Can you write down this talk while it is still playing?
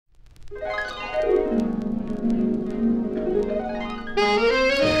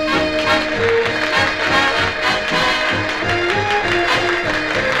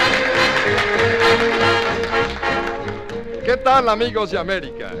¿Qué tal, amigos de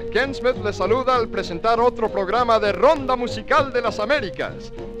América? Ken Smith les saluda al presentar otro programa de Ronda Musical de las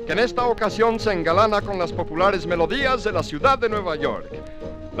Américas, que en esta ocasión se engalana con las populares melodías de la ciudad de Nueva York.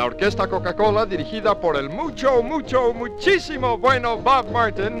 La orquesta Coca-Cola, dirigida por el muchísimo bueno Bob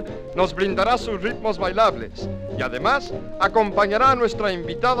Martin, nos brindará sus ritmos bailables y además acompañará a nuestra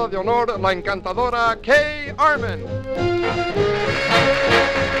invitada de honor, la encantadora Kay Armen.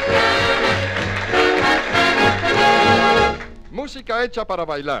 Música hecha para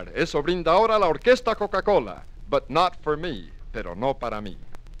bailar, eso brinda ahora la orquesta Coca-Cola, but not for me, pero no para mí.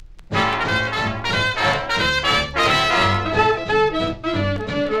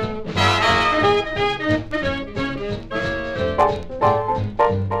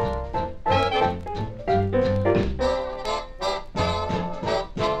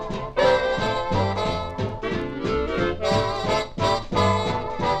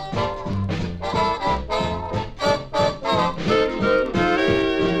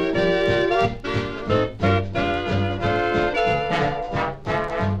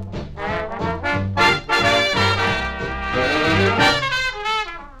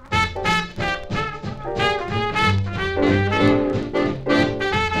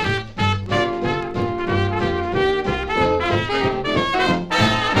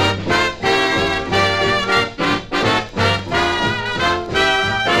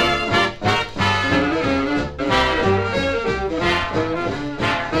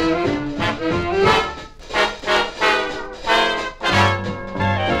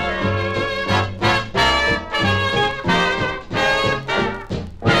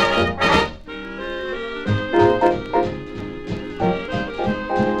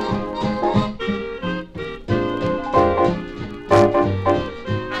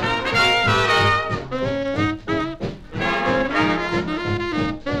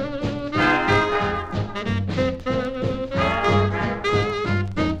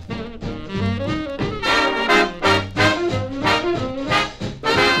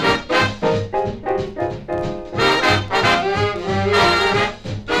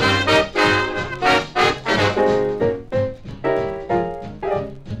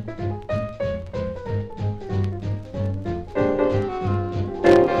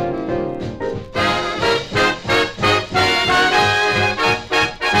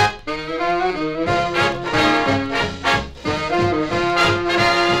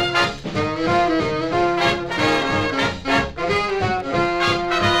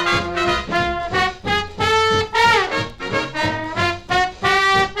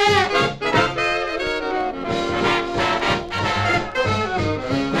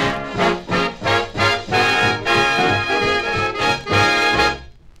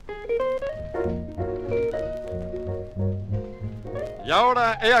 Y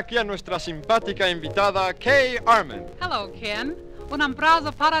ahora he aquí a nuestra simpática invitada, Kay Armen. Hello, Ken. Un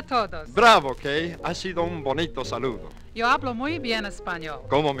abrazo para todos. Bravo, Kay. Ha sido un bonito saludo. Yo hablo muy bien español.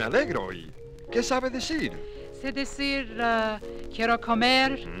 ¿Cómo me alegro? ¿Y qué sabe decir? Sé decir, quiero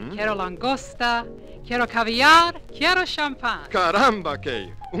comer, quiero langosta, quiero caviar, quiero champán. Caramba,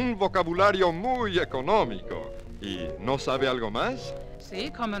 Kay. Un vocabulario muy económico. ¿Y no sabe algo más?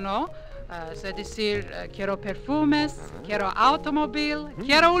 Sí, cómo no. Sé decir, quiero perfumes, quiero automóvil,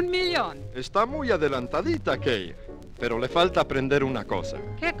 quiero 1,000,000. Está muy adelantadita, Kay. Pero le falta aprender una cosa.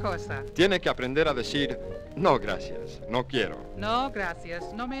 ¿Qué cosa? Tiene que aprender a decir, no, gracias, no quiero. No, gracias,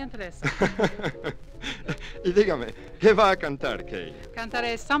 no me interesa. Y dígame, ¿qué va a cantar, Kay?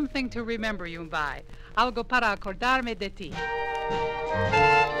 Cantaré Something to Remember You By, algo para acordarme de ti.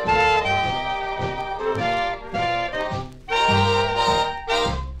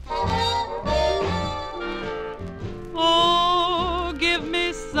 Oh, give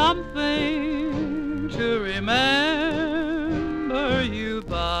me something to remember you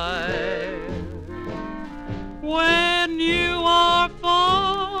by when you are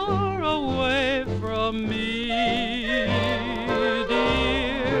far away from me,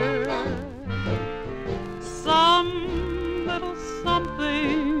 dear. Some little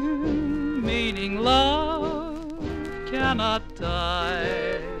something meaning love cannot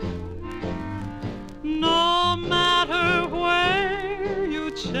die. No matter where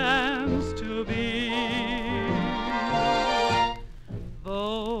you chance to be,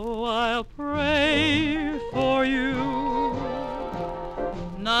 though I'll pray for you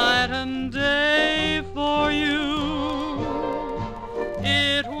night and day for you,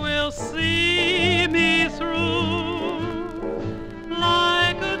 it will see me through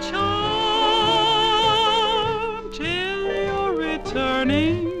like a child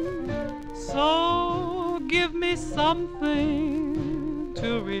burning, so give me something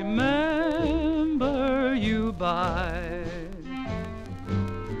to remember you by.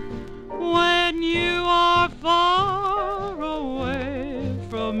 When you are far away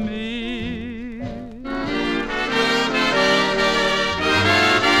from me,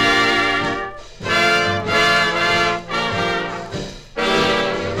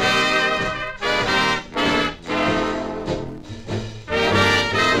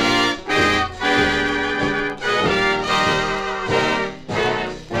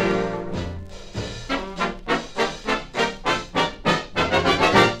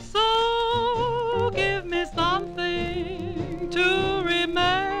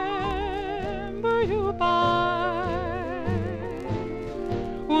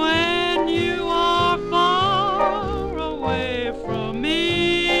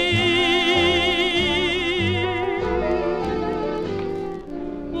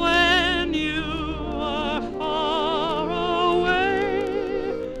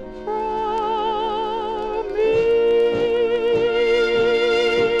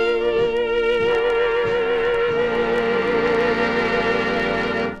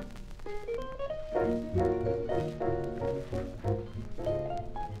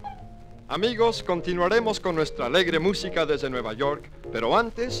 Amigos, continuaremos con nuestra alegre música desde Nueva York, pero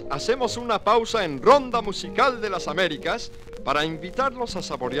antes hacemos una pausa en Ronda Musical de las Américas para invitarlos a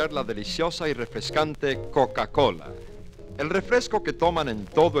saborear la deliciosa y refrescante Coca-Cola. El refresco que toman en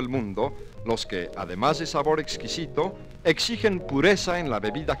todo el mundo, los que, además de sabor exquisito, exigen pureza en la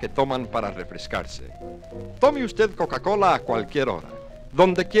bebida que toman para refrescarse. Tome usted Coca-Cola a cualquier hora,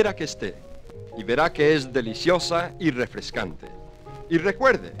 donde quiera que esté, y verá que es deliciosa y refrescante. Y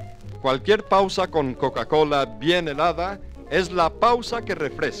recuerde, cualquier pausa con Coca-Cola bien helada es la pausa que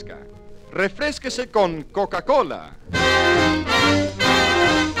refresca. Refrésquese con Coca-Cola.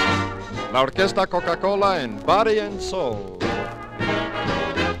 La orquesta Coca-Cola en Body and Soul.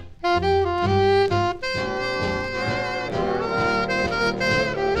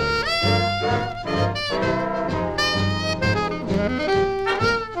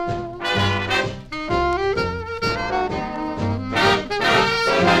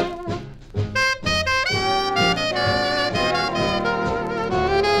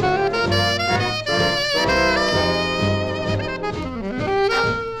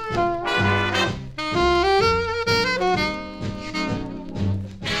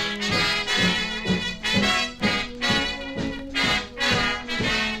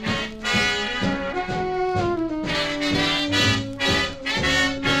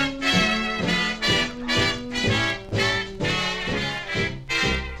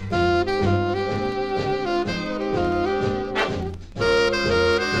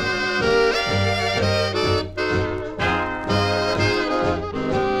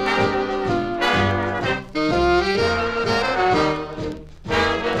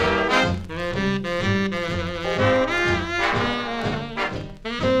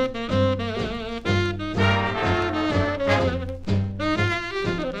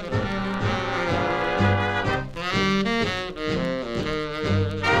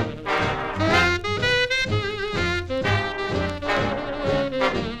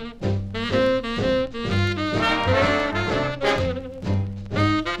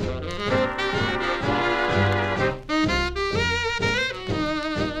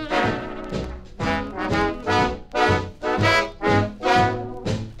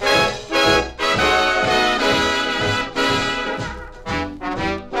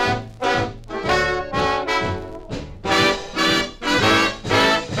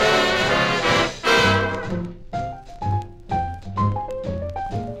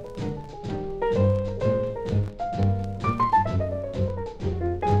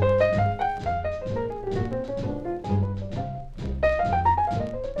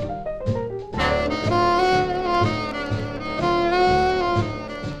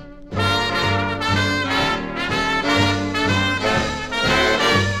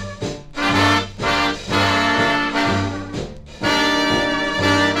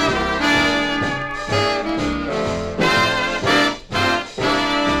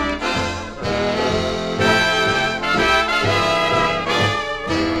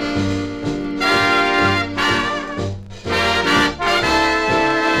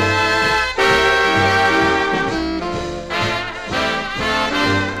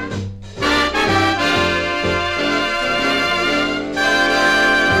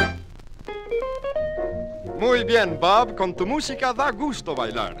 Muy bien, Bob, con tu música da gusto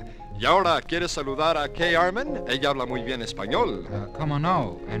bailar. Y ahora, ¿quieres saludar a Kay Armen? Ella habla muy bien español. ¿Cómo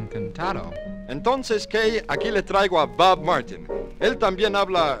no? Encantado. Entonces, Kay, aquí le traigo a Bob Martin. Él también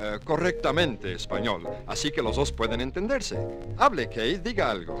habla correctamente español, así que los dos pueden entenderse. Hable, Kay, diga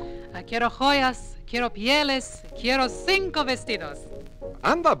algo. Quiero joyas, quiero pieles, quiero 5 vestidos.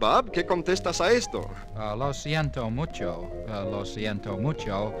 Anda, Bob, ¿qué contestas a esto? Lo siento mucho, lo siento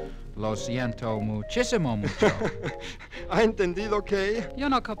mucho, lo siento muchísimo mucho. ¿Ha entendido, Kay? Yo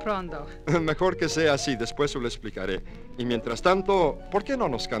no comprendo. Mejor que sea así, después se lo explicaré. Y mientras tanto, ¿por qué no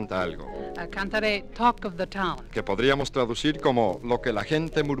nos canta algo? Cantaré Talk of the Town. Que podríamos traducir como lo que la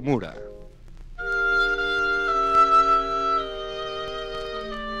gente murmura.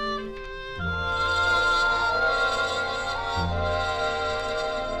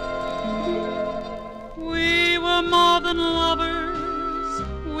 We were more than lovers,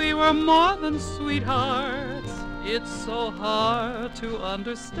 we were more than sweethearts. It's so hard to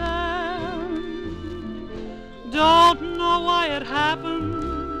understand. Don't know why it happened,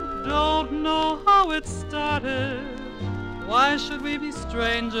 don't know how it started. Why should we be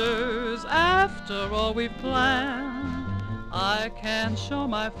strangers after all we've planned? I can't show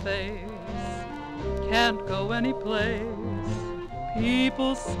my face, can't go any place.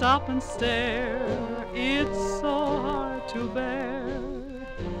 People stop and stare, it's so hard to bear.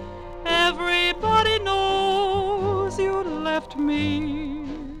 Everybody knows you left me.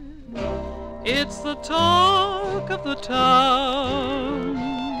 It's the talk of the town.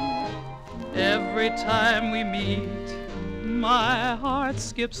 Every time we meet, my heart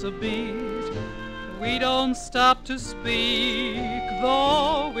skips a beat. We don't stop to speak,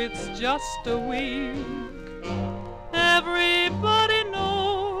 though it's just a week. Everybody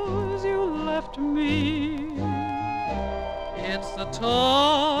knows you left me. It's the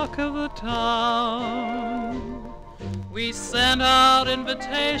talk of the town. We send out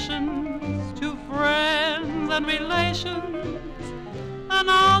invitations to friends and relations,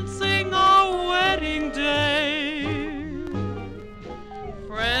 announcing our wedding day.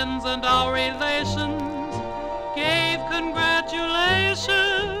 Friends and our relations gave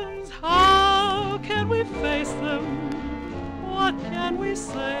congratulations. How can we face them? What can we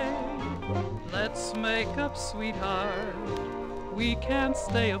say? Let's make up, sweetheart. We can't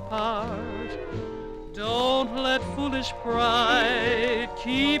stay apart. Don't let foolish pride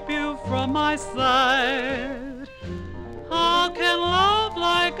keep you from my side. How can love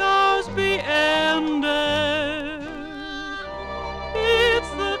like ours be ended? It's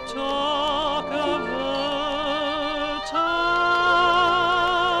the talk of the town.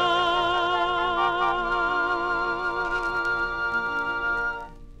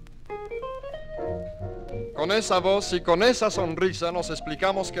 Con esa voz y con esa sonrisa nos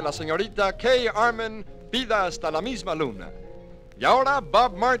explicamos que la señorita Kay Armen pida hasta la misma luna. Y ahora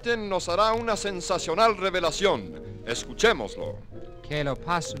Bob Martin nos hará una sensacional revelación. Escuchémoslo. Que lo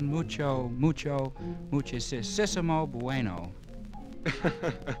pasen mucho, mucho, muchísimo bueno.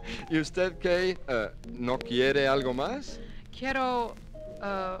 ¿Y usted, Kay, no quiere algo más? Quiero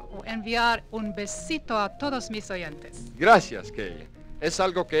enviar un besito a todos mis oyentes. Gracias, Kay. Es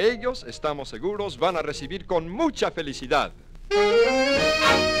algo que ellos, estamos seguros, van a recibir con mucha felicidad.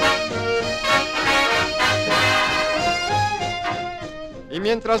 Y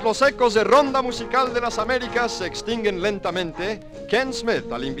mientras los ecos de Ronda Musical de las Américas se extinguen lentamente, Ken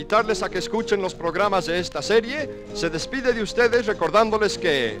Smith, al invitarles a que escuchen los programas de esta serie, se despide de ustedes recordándoles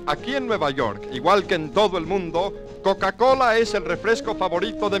que aquí en Nueva York, igual que en todo el mundo, Coca-Cola es el refresco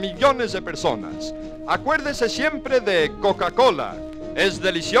favorito de millones de personas. Acuérdese siempre de Coca-Cola. Es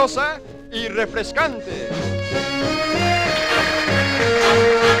deliciosa y refrescante.